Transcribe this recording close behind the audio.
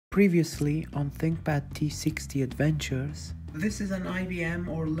Previously on ThinkPad T60 Adventures. This is an IBM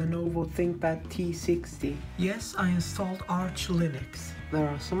or Lenovo ThinkPad T60. Yes, I installed Arch Linux. There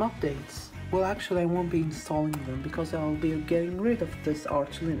are some updates. Well, actually I won't be installing them because I'll be getting rid of this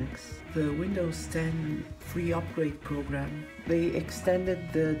Arch Linux. The Windows 10 free upgrade program, they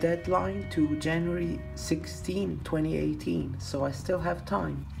extended the deadline to January 16, 2018, so I still have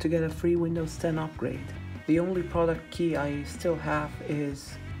time to get a free Windows 10 upgrade. The only product key I still have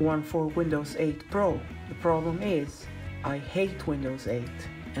is one for Windows 8 Pro. The problem is, I hate Windows 8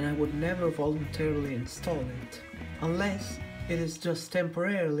 and I would never voluntarily install it unless it is just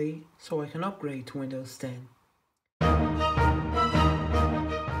temporarily so I can upgrade to Windows 10.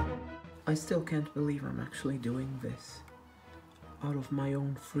 I still can't believe I'm actually doing this out of my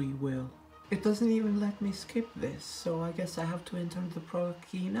own free will. It doesn't even let me skip this, so I guess I have to enter the product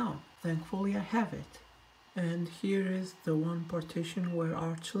key now. Thankfully I have it. And here is the one partition where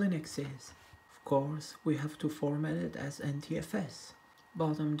Arch Linux is. Of course, we have to format it as NTFS,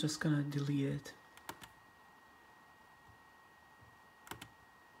 but I'm just gonna delete it.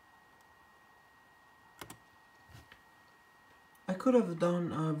 I could have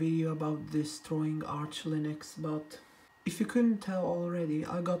done a video about destroying Arch Linux, but if you couldn't tell already,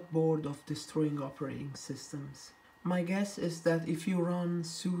 I got bored of destroying operating systems. My guess is that if you run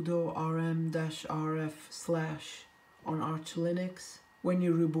sudo rm-rf/ on Arch Linux, when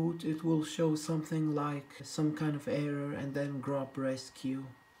you reboot it will show something like some kind of error and then grub rescue.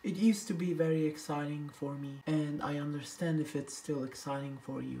 It used to be very exciting for me, and I understand if it's still exciting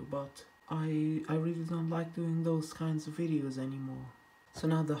for you, but I really don't like doing those kinds of videos anymore. So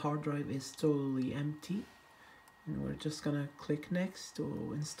now the hard drive is totally empty, and we're just gonna click next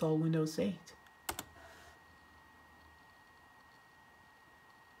to install Windows 8.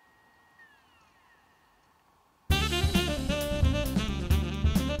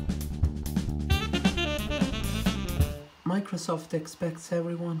 Microsoft expects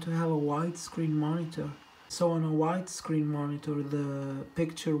everyone to have a widescreen monitor. So on a widescreen monitor the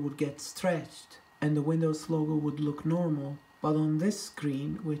picture would get stretched and the Windows logo would look normal. But on this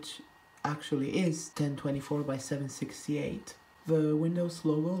screen, which actually is 1024 by 768, the Windows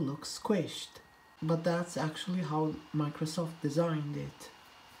logo looks squished. But that's actually how Microsoft designed it.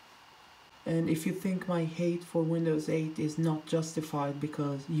 And if you think my hate for Windows 8 is not justified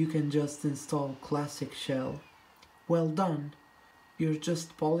because you can just install Classic Shell, well done, you're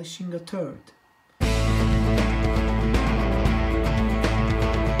just polishing a turd.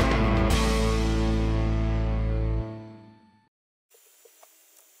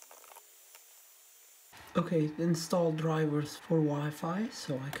 Okay, install drivers for Wi-Fi,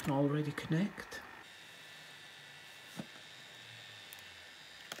 so I can already connect.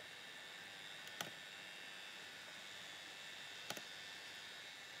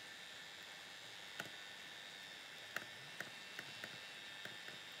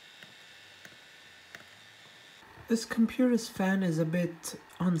 This computer's fan is a bit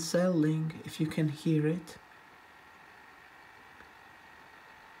unsettling, if you can hear it.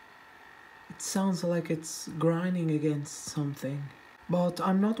 It sounds like it's grinding against something. But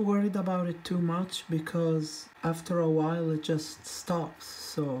I'm not worried about it too much because after a while it just stops,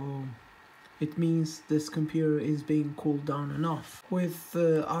 so it means this computer is being cooled down enough. With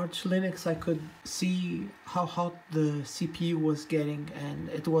Arch Linux I could see how hot the CPU was getting, and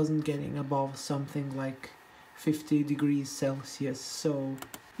it wasn't getting above something like 50 degrees Celsius, so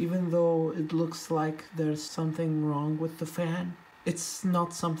even though it looks like there's something wrong with the fan, it's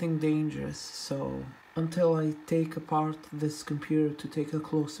not something dangerous. So until I take apart this computer to take a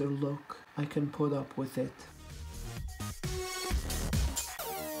closer look, I can put up with it.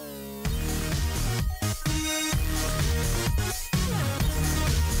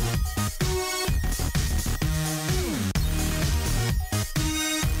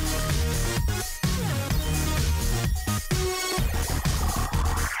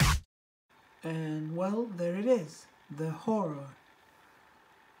 And well, there it is, the horror.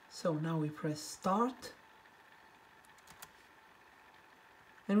 So now we press start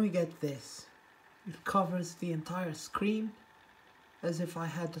and we get this. It covers the entire screen as if I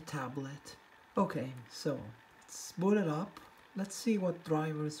had a tablet. Okay, so let's boot it up. Let's see what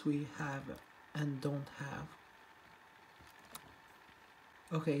drivers we have and don't have.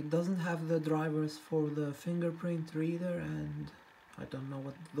 Okay, it doesn't have the drivers for the fingerprint reader, and I don't know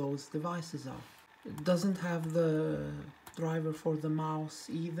what those devices are. It doesn't have the driver for the mouse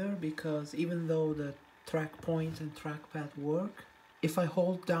either, because even though the track point and trackpad work, if I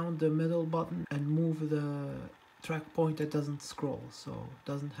hold down the middle button and move the track point, it doesn't scroll, so it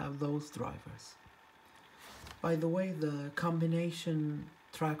doesn't have those drivers. By the way, the combination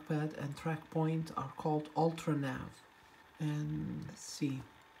trackpad and track point are called UltraNav. And let's see,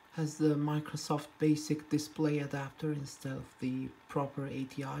 has the Microsoft Basic Display Adapter instead of the proper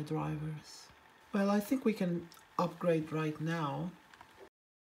ATI drivers. Well, I think we can upgrade right now.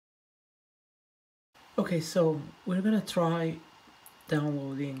 Okay, so we're gonna try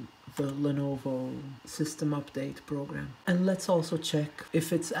downloading the Lenovo system update program, and let's also check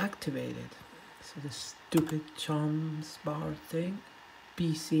if it's activated. So the stupid chums bar thing,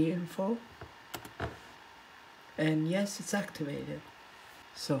 PC info, and yes, it's activated.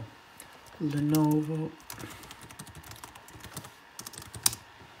 So Lenovo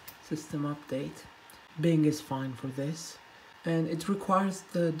system update, Bing is fine for this, and it requires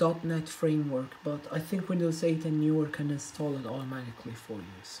the .NET framework, but I think Windows 8 and newer can install it automatically for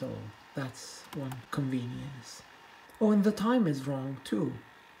you, so that's one convenience. Oh, and the time is wrong too.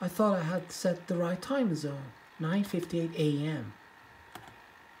 I thought I had set the right time zone, 9:58 AM.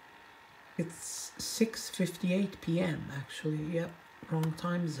 It's 6:58 PM actually, yep, wrong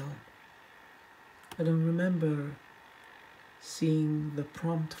time zone. I don't remember seeing the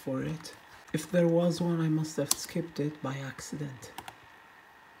prompt for it. If there was one, I must have skipped it by accident.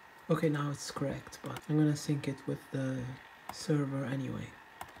 Okay, now it's correct, but I'm gonna sync it with the server anyway.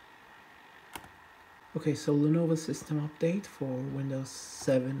 Okay, so Lenovo system update for Windows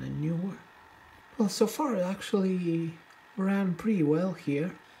 7 and newer. Well, so far it actually ran pretty well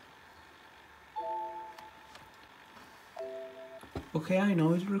here. Okay, I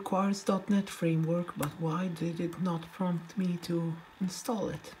know it requires .NET framework, but why did it not prompt me to install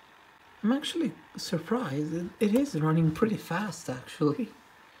it? I'm actually surprised. It is running pretty fast, actually.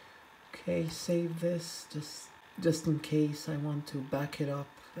 Okay, save this, just in case I want to back it up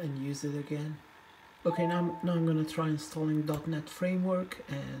and use it again. Okay, now I'm gonna try installing .NET Framework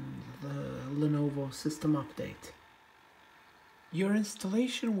and the Lenovo system update. Your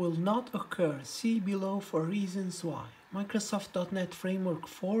installation will not occur. See below for reasons why. Microsoft .NET Framework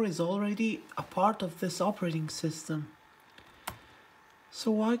 4 is already a part of this operating system. So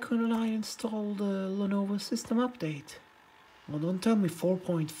why couldn't I install the Lenovo system update? Well, don't tell me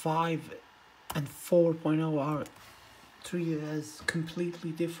 4.5 and 4.0 are treated as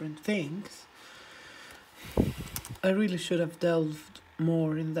completely different things. I really should have delved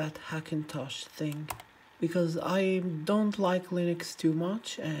more in that Hackintosh thing, because I don't like Linux too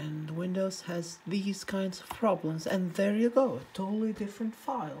much and Windows has these kinds of problems, and there you go, a totally different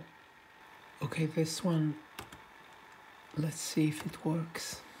file. Okay, this one, let's see if it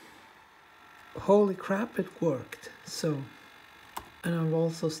works. Holy crap, it worked. So, and I've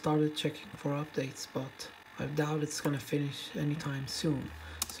also started checking for updates, but I doubt it's gonna finish anytime soon.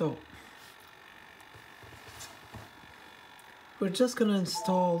 So we're just gonna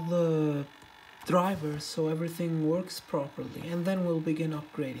install the drivers so everything works properly, and then we'll begin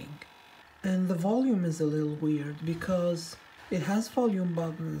upgrading. And the volume is a little weird because it has volume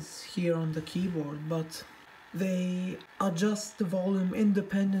buttons here on the keyboard, but they adjust the volume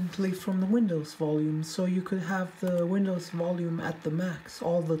independently from the Windows volume, so you could have the Windows volume at the max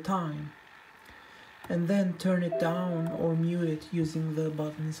all the time and then turn it down or mute it using the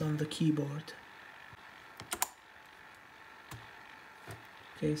buttons on the keyboard.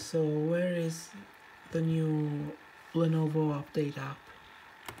 Okay, so where is the new Lenovo update app?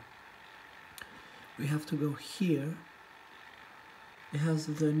 We have to go here. It has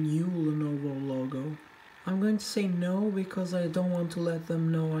the new Lenovo logo. I'm going to say no because I don't want to let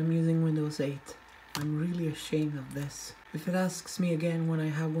them know I'm using Windows 8. I'm really ashamed of this. If it asks me again when I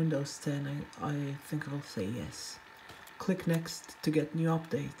have Windows 10, I think I'll say yes. Click next to get new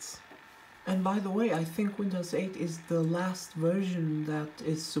updates. And by the way, I think Windows 8 is the last version that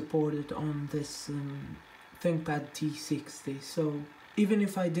is supported on this ThinkPad T60. So even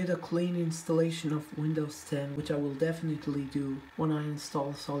if I did a clean installation of Windows 10, which I will definitely do when I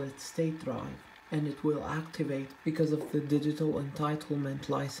install solid state drive, and it will activate because of the digital entitlement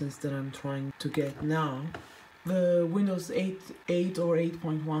license that I'm trying to get now, the Windows 8 or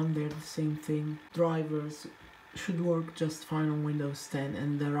 8.1, they're the same thing, drivers should work just fine on Windows 10,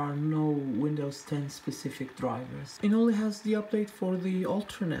 and there are no Windows 10 specific drivers. It only has the update for the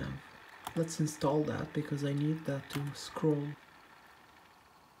UltraNav. Let's install that because I need that to scroll.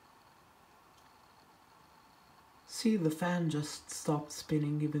 See, the fan just stopped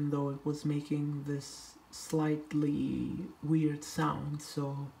spinning even though it was making this slightly weird sound,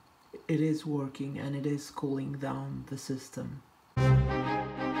 so it is working and it is cooling down the system.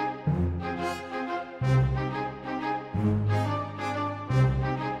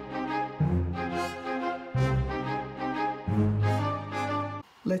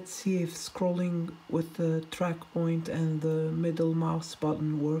 Let's see if scrolling with the track point and the middle mouse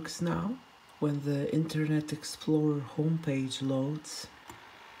button works now when the Internet Explorer homepage loads.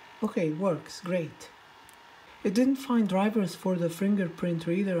 Okay, it works, great. It didn't find drivers for the fingerprint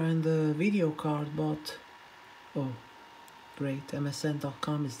reader and the video card, but... oh, great,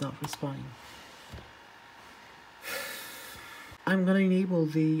 MSN.com is not responding. I'm gonna enable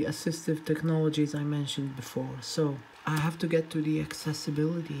the assistive technologies I mentioned before, so I have to get to the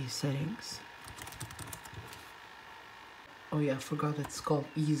accessibility settings. Oh yeah, I forgot it's called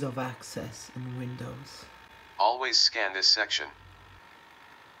ease of access in Windows. Always scan this section.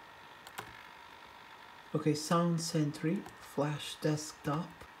 Okay, Sound Sentry, Flash Desktop,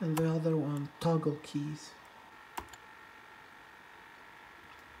 and the other one, Toggle Keys.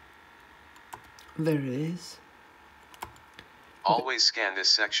 There it is. Always scan this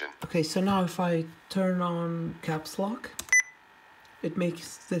section. Okay, so now if I turn on Caps Lock, it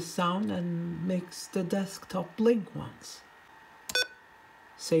makes this sound and makes the desktop blink once.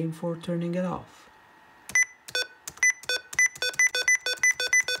 Same for turning it off.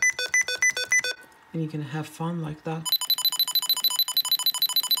 And you can have fun like that.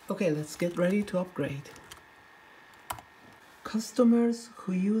 Okay, let's get ready to upgrade. Customers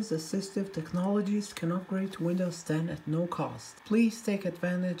who use assistive technologies can upgrade to Windows 10 at no cost. Please take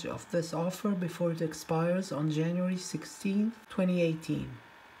advantage of this offer before it expires on January 16, 2018.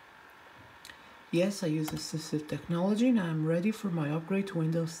 Yes, I use assistive technology and I'm ready for my upgrade to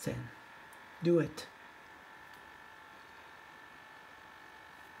Windows 10. Do it.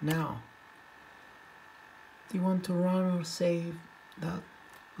 Now, do you want to run or save that?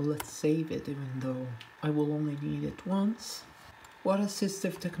 Well, let's save it even though I will only need it once. What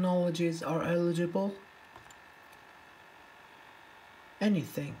assistive technologies are eligible?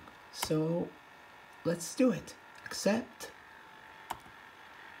 Anything. So let's do it. Accept.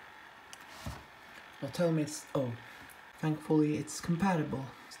 Now tell me it's... oh, thankfully it's compatible.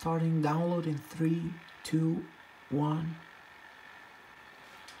 Starting download in 3, 2, 1.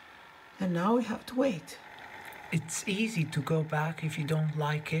 And now we have to wait. It's easy to go back if you don't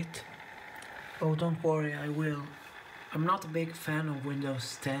like it. Oh, don't worry, I will. I'm not a big fan of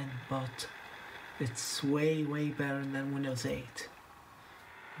Windows 10, but it's way better than Windows 8.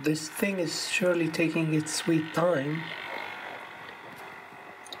 This thing is surely taking its sweet time.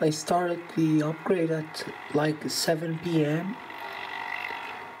 I started the upgrade at like 7 p.m.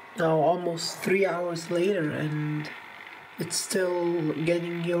 Now almost 3 hours later and it's still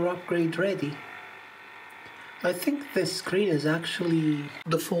getting your upgrade ready. I think this screen is actually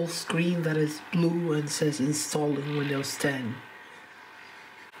the full screen that is blue and says installing Windows 10.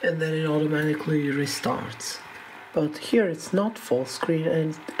 And then it automatically restarts. But here it's not full screen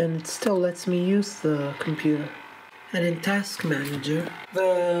and it still lets me use the computer. And in Task Manager,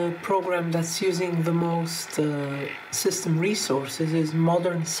 the program that's using the most system resources is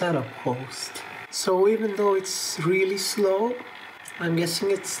Modern Setup Host. So even though it's really slow, I'm guessing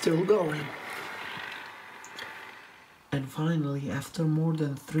it's still going. And finally, after more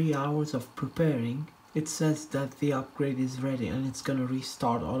than 3 hours of preparing, it says that the upgrade is ready and it's gonna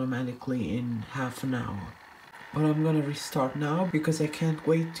restart automatically in half an hour. But I'm gonna restart now because I can't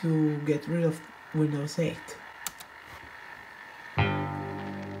wait to get rid of Windows 8.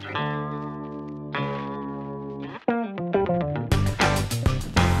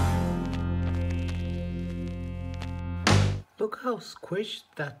 Look how squished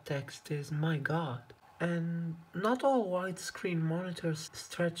that text is, my god. And not all widescreen monitors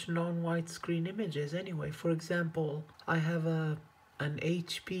stretch non-widescreen images anyway. For example, I have an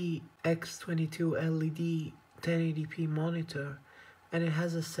HP X22 LED 1080p monitor and it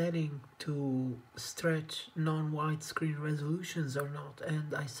has a setting to stretch non-widescreen resolutions or not,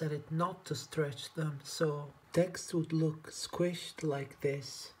 and I set it not to stretch them, so text would look squished like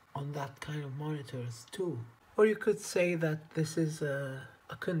this on that kind of monitors too. Or you could say that this is a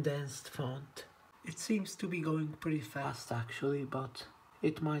condensed font. It seems to be going pretty fast actually, but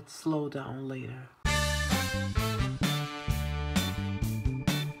it might slow down later.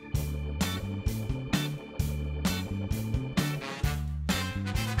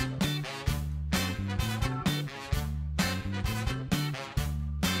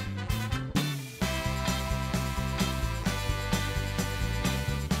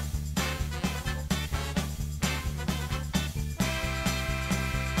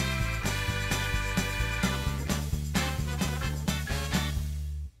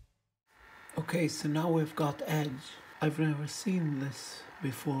 Okay, so now we've got Edge. I've never seen this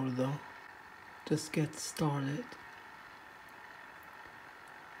before though. Just get started.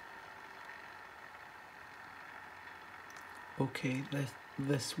 Okay,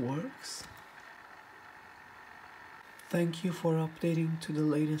 this works. Thank you for updating to the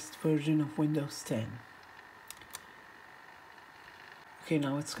latest version of Windows 10. Okay,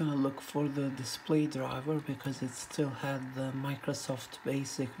 now it's gonna look for the display driver because it still had the Microsoft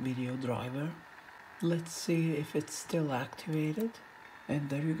Basic video driver. Let's see if it's still activated. And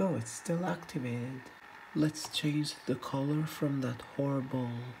there you go, it's still activated. Let's change the color from that horrible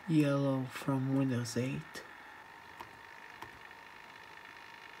yellow from Windows 8.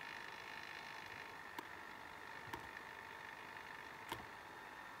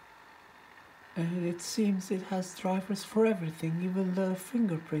 And it seems it has drivers for everything, even the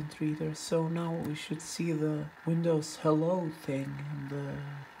fingerprint reader. So now we should see the Windows Hello thing in the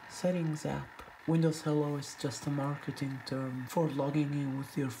settings app. Windows Hello is just a marketing term for logging in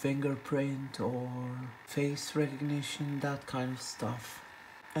with your fingerprint or face recognition, that kind of stuff.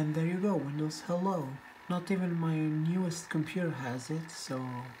 And there you go, Windows Hello. Not even my newest computer has it, so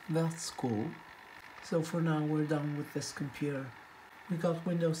that's cool. So for now we're done with this computer. We got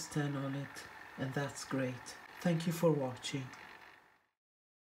Windows 10 on it, and that's great. Thank you for watching.